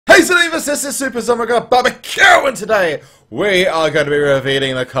This is SUPERZOMGBBQ, and today we are going to be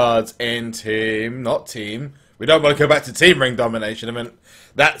revealing the cards in not team. We don't want to go back to team Ring Domination. I mean,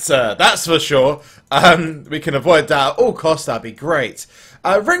 that's for sure. We can avoid that at all costs. That'd be great.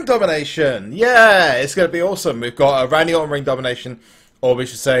 Ring Domination, yeah, it's going to be awesome. We've got a Randy Orton Ring Domination, or we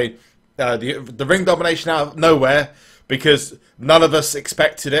should say the Ring Domination out of nowhere, because none of us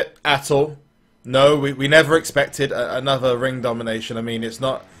expected it at all. No, we never expected another Ring Domination. I mean, it's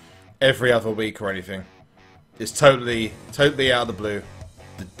not every other week or anything. It's totally out of the blue.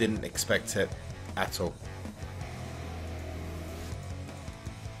 Didn't expect it at all.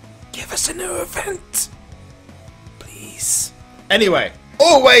 Give us a new event, please. Anyway,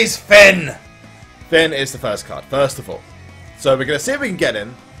 always Finn. Finn is the first card, first of all. So we're going to see if we can get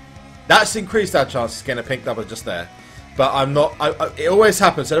him. That's increased our chances of getting a pink double just there. But I'm not... it always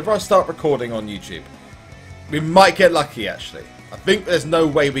happens. Whenever I start recording on YouTube, we might get lucky, actually. I think there's no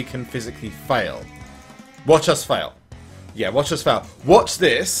way we can physically fail. Watch us fail. Yeah, watch us fail. Watch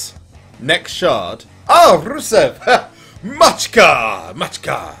this. Next shard. Oh, Rusev! Machka!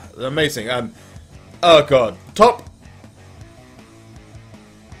 Machka! Amazing. Oh, God. Top.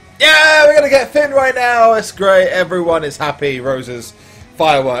 Yeah, we're going to get Finn right now. It's great. Everyone is happy. Roses,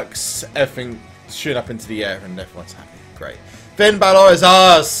 fireworks, everything shooting up into the air, and everyone's happy. Great. Finn Balor is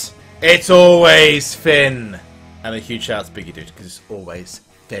ours. It's always Finn. And a huge shout out to Biggie Dude, because it's always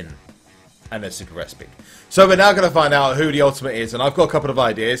Finn. And there's super recipe. So we're now going to find out who the Ultimate is, and I've got a couple of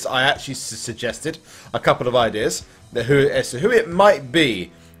ideas. I actually suggested a couple of ideas as to who it might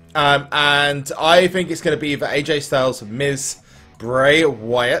be. And I think it's going to be either AJ Styles, Miz, Bray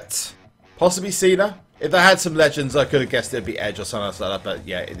Wyatt, possibly Cena. If I had some legends, I could have guessed it'd be Edge or something else like that, but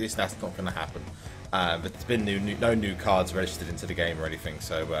yeah, that's not going to happen. But there's been no new cards registered into the game or anything,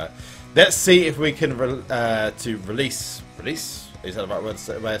 so let's see if we can release. Is that the right way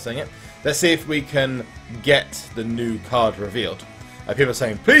of saying it? Let's see if we can get the new card revealed. People are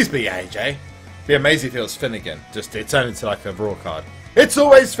saying, please be AJ. It'd be amazing if it was Finn again. Just it turned into like a Raw card. It's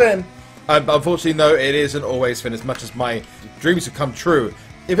always Finn. But unfortunately, no, it isn't always Finn. As much as my dreams would come true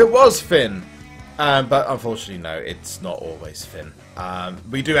if it was Finn. But unfortunately, no, it's not always Finn.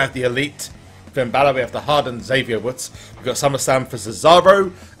 We do have the Elite Finn Balor, we have the hardened Xavier Woods, we've got SummerSlam for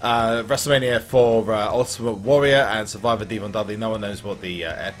Cesaro, WrestleMania for Ultimate Warrior, and Survivor Devon Dudley. No one knows what the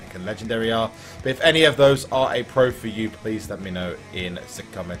Epic and Legendary are, but if any of those are a pro for you, please let me know in the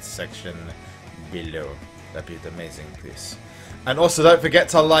comments section below. That'd be amazing, please. And also, don't forget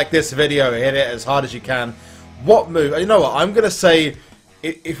to like this video, hit it as hard as you can. What move? You know what, I'm going to say,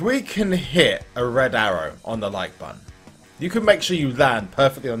 if we can hit a red arrow on the like button, you can make sure you land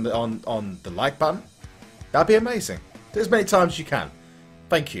perfectly on the like button. That'd be amazing. Do as many times as you can.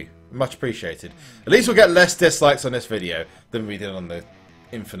 Thank you. Much appreciated. At least we'll get less dislikes on this video than we did on the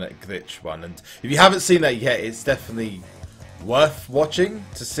Infinite Glitch one. And if you haven't seen that yet, it's definitely worth watching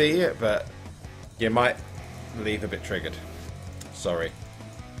to see it, but you might leave a bit triggered. Sorry.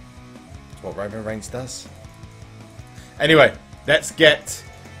 That's what Roman Reigns does. Anyway, let's get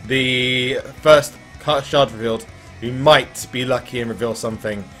the first shard revealed. We might be lucky and reveal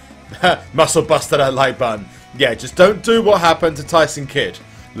something. Muscle buster that like button. Yeah, just don't do what happened to Tyson Kidd.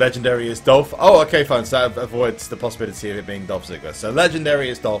 Legendary is Dolph. Oh, okay, fine. So that avoids the possibility of it being Dolph Ziggler. So Legendary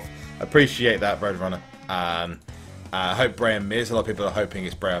is Dolph. Appreciate that, Roadrunner. I hope Bray and Miz. A lot of people are hoping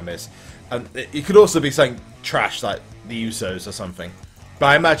it's Bray and Miz. It could also be something trash like the Usos or something. But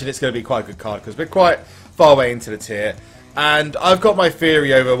I imagine it's going to be quite a good card because we're quite far away into the tier. And I've got my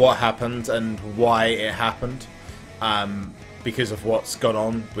theory over what happened and why it happened. Because of what's gone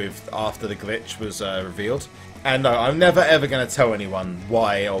on with after the glitch was revealed. And no, I'm never ever going to tell anyone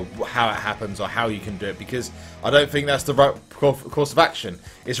why or how it happens or how you can do it, because I don't think that's the right course of action.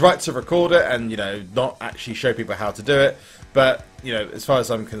 It's right to record it and, you know, not actually show people how to do it, but, you know, as far as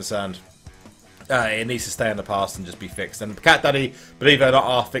I'm concerned, it needs to stay in the past and just be fixed. And Cat Daddy, believe it or not,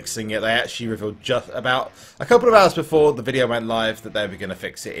 are fixing it. They actually revealed just about a couple of hours before the video went live that they were going to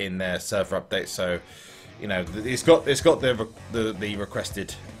fix it in their server update, so... You know, it's got the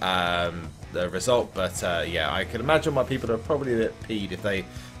requested the result, but yeah, I can imagine why people are probably a bit peed if they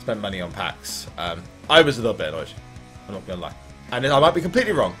spend money on packs. I was a little bit annoyed. I'm not gonna lie, and I might be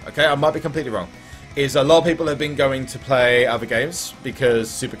completely wrong. Okay, I might be completely wrong. Is a lot of people have been going to play other games because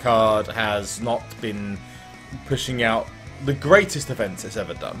SuperCard has not been pushing out the greatest events it's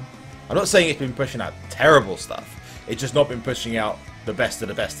ever done. I'm not saying it's been pushing out terrible stuff. It's just not been pushing out the best of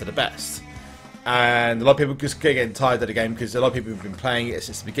the best of the best. And a lot of people just getting tired of the game because a lot of people have been playing it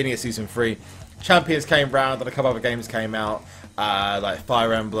since the beginning of Season 3. Champions came round and a couple other games came out, like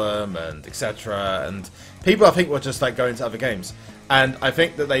Fire Emblem and etc. And people, I think, were just like going to other games. And I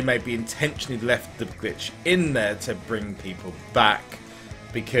think that they maybe intentionally left the glitch in there to bring people back,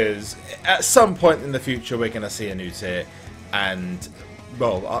 because at some point in the future we're going to see a new tier. And,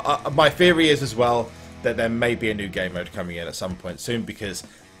 well, my theory is as well that there may be a new game mode coming in at some point soon, because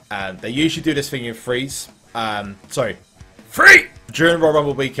they usually do this thing in threes. Free! During Royal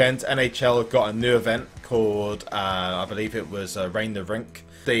Rumble weekend, NHL got a new event called, I believe it was Rain the Rink.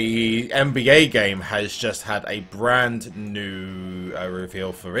 The NBA game has just had a brand new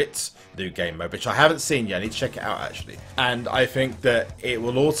reveal for its new game mode, which I haven't seen yet. I need to check it out, actually. And I think that it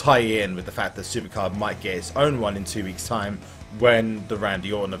will all tie in with the fact that SuperCard might get its own one in 2 weeks' time, when the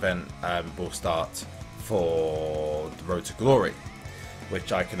Randy Orton event will start for the Road to Glory,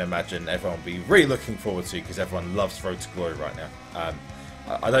 which I can imagine everyone will be really looking forward to, because everyone loves Road to Glory right now.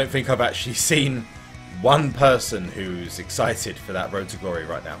 I don't think I've actually seen one person who's excited for that Road to Glory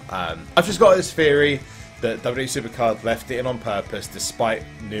right now. I've just got this theory that WWE SuperCard left it in on purpose, despite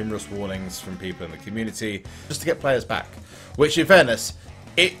numerous warnings from people in the community, just to get players back, which, in fairness,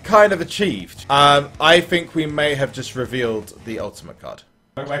 it kind of achieved. I think we may have just revealed the Ultimate card.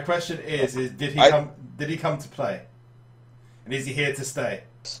 My question is did he come to play? And is he here to stay?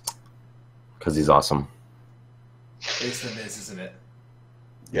 Because he's awesome. It's the Miz, isn't it?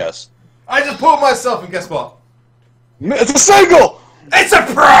 Yes. I just pulled myself, and guess what? It's a single! It's a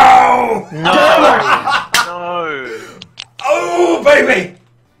pro! No! No! Oh, baby!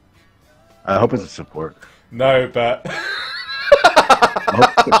 I hope it's a support. No, but...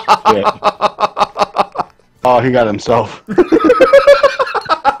 Oh, he got himself.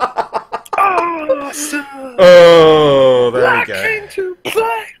 Oh, there we go. To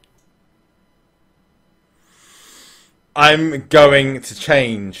play. I'm going to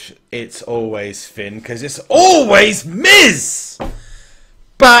change It's Always Finn, because it's always Miz!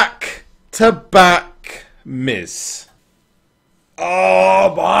 Back to back Miz.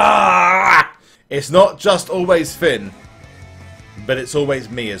 Oh, bah! It's not just always Finn, but it's always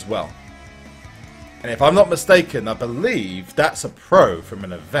me as well. And if I'm not mistaken, I believe that's a pro from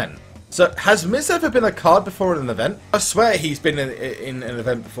an event. So, has Miz ever been a card before in an event? I swear he's been in an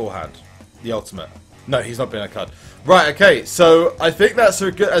event beforehand. The Ultimate. No, he's not been a card. Right, okay, so I think that's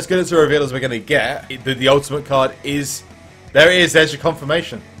as good as a reveal as we're going to get. The Ultimate card is... There it is, there's your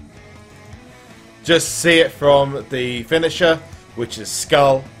confirmation. Just see it from the finisher, which is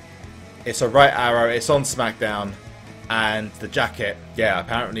Skull. It's a right arrow, it's on SmackDown. And the jacket, yeah,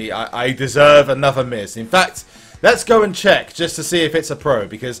 apparently I deserve another Miz. In fact, let's go and check just to see if it's a pro,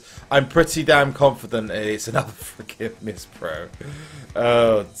 because I'm pretty damn confident it's another freaking Miz pro.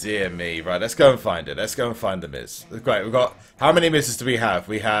 Oh dear me. Right, let's go and find it. Let's go and find the Miz. Great, we've got... How many Mizes do we have?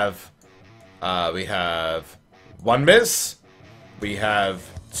 We have one Miz. We have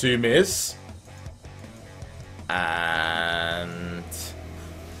two Miz. And...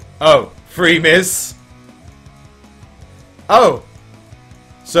 Oh, three Miz. Oh,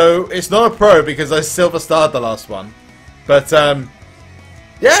 so it's not a pro because I silver starred the last one, but yeah,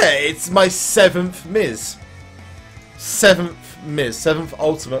 it's my 7th Miz, 7th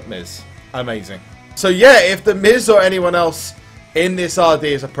Ultimate Miz. Amazing. So yeah, if the Miz or anyone else in this RD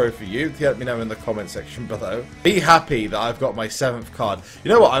is a pro for you, let me know in the comment section below. Be happy that I've got my 7th card.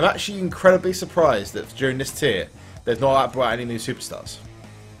 You know what? I'm actually incredibly surprised that during this tier, there's not brought any new superstars.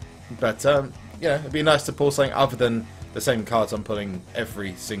 But yeah, it'd be nice to pull something other than the same cards I'm pulling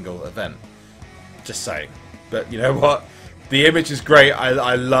every single event. Just saying. But you know what? The image is great.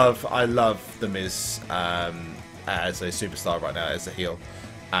 I love the Miz as a superstar right now, as a heel.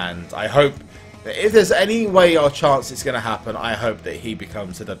 And I hope, if there's any way or chance it's going to happen, I hope that he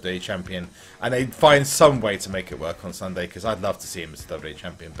becomes a WWE champion. And they find some way to make it work on Sunday, because I'd love to see him as a WWE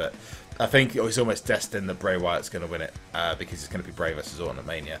champion. But I think it's almost destined that Bray Wyatt's going to win it, because it's going to be Bray versus Orton at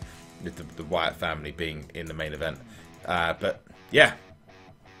Mania, with the Wyatt family being in the main event. But yeah,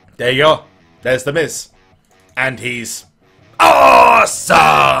 there you go. There's the Miz, and he's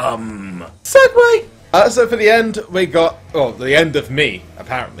awesome. Segway. So for the end, we got the end of me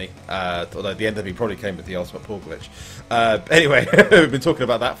apparently. Although the end of me probably came with the Ultimate Pool glitch. Anyway, we've been talking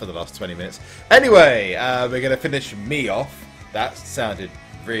about that for the last 20 minutes. Anyway, we're gonna finish me off. That sounded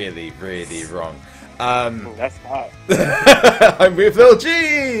really, really wrong. That's not. I'm with Lil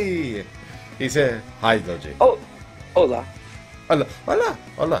G. He's here. Hi, Lil G. Oh. Hola. Hola. Hola.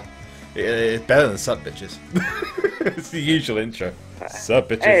 Hola. It's better than Sup Bitches. It's the usual intro. Sup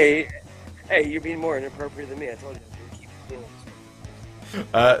Bitches. Hey, you're being more inappropriate than me. I told you. Keep doing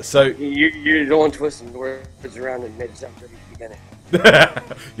So You're the one twisting the words around and made it sound pretty beginning.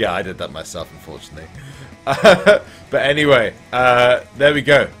 yeah, I did that myself, unfortunately. But anyway, there we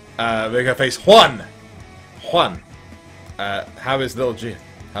go. We're gonna face Juan. Juan, how is little G?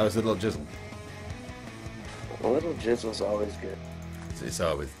 How is little Jizzle? A little jizzle's always good. It's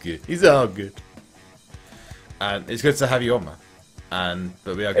always good. He's all good. And it's good to have you on, man.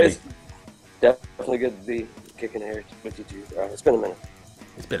 But we are going It's definitely good to be kicking hair with you two. It's been a minute.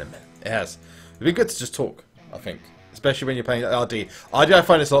 It's been a minute. It has. It'd be good to just talk, I think. Especially when you're playing RD. RD, I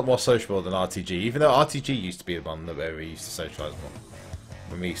find it's a lot more sociable than RTG, even though RTG used to be the one where we used to socialise more.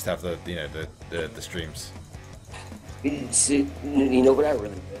 When we used to have the, you know, the streams. See, you know what I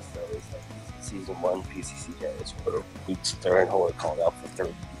really miss though is like season 1 PCCJs where we'd sit there and hold a call out for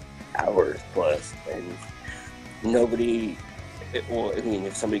 30 hours plus, and nobody. Well, I mean,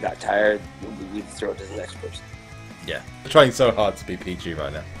 if somebody got tired, we'd throw it to the next person. Yeah, I'm trying so hard to be PG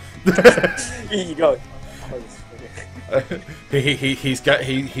right now. You know,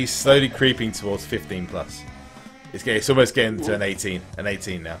 he's slowly creeping towards 15 plus. It's almost getting to an 18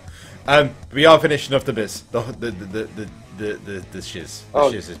 now. We are finishing off the biz. The shiz.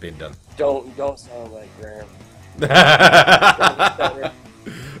 The shiz has been done. Don't sound like Graham.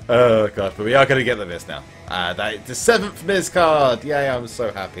 Oh god, but we are going to get the Miz now. The 7th Miz card! Yay, I'm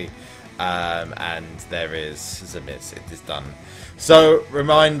so happy. And there is the Miz. It is done. So,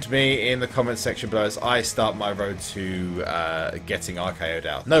 remind me in the comments section below as I start my road to getting RKO'd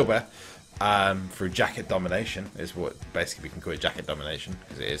out nowhere. Through Jacket Domination, is what basically we can call it, Jacket Domination,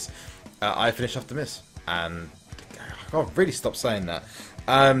 because it is. I finish off the Miz. And I can't really stop saying that.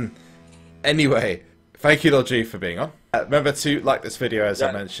 Anyway, thank you, Lord G, for being on. Remember to like this video, as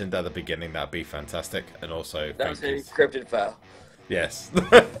I mentioned at the beginning. That'd be fantastic. And also, That was an encrypted file. Yes.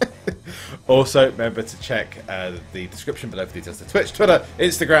 Also, remember to check the description below for details to Twitch, Twitter,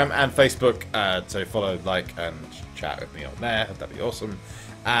 Instagram, and Facebook. So follow, like, and chat with me on there. That'd be awesome.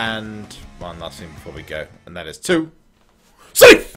 And one last thing before we go, and that is to safe.